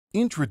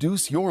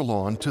Introduce your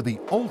lawn to the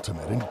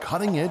ultimate in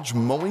cutting-edge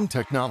mowing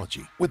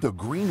technology with the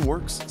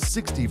Greenworks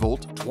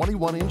 60-volt,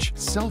 21-inch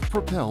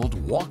self-propelled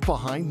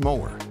walk-behind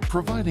mower,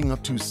 providing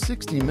up to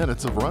 60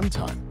 minutes of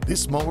runtime.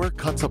 This mower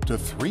cuts up to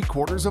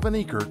 3/4 of an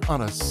acre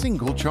on a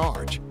single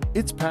charge.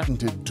 Its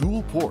patented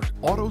dual-port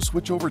auto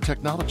switchover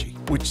technology,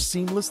 which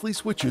seamlessly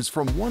switches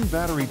from one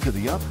battery to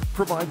the other,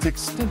 provides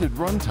extended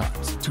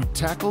runtimes to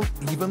tackle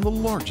even the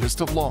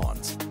largest of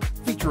lawns.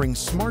 Featuring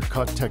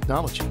SmartCut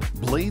Technology,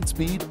 blade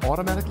speed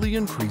automatically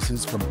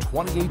increases from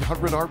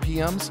 2,800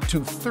 RPMs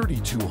to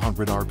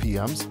 3,200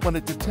 RPMs when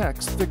it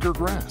detects thicker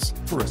grass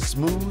for a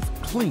smooth,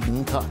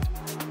 clean cut.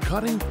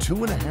 Cutting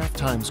 2.5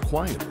 times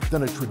quieter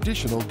than a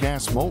traditional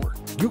gas mower.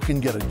 You can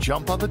get a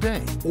jump on the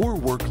day or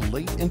work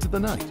late into the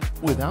night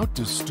without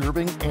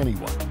disturbing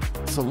anyone.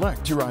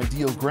 Select your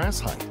ideal grass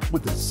height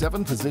with the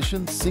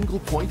 7-position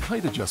single-point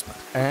height adjustment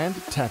and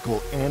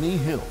tackle any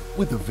hill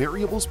with the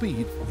variable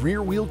speed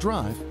rear-wheel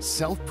drive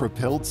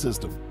self-propelled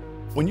system.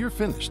 When you're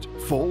finished,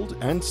 fold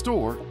and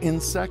store in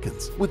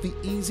seconds with the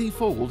easy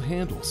fold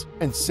handles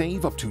and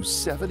save up to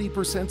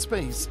 70%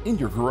 space in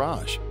your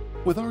garage.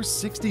 With our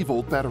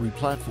 60-volt battery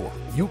platform,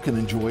 you can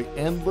enjoy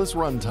endless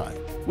runtime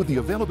with the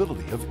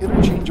availability of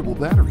interchangeable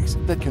batteries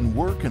that can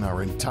work in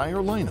our entire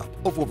lineup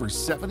of over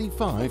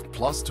 75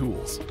 plus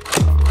tools.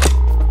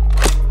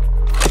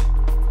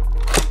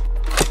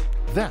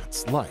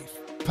 That's life,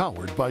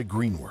 powered by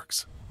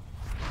Greenworks.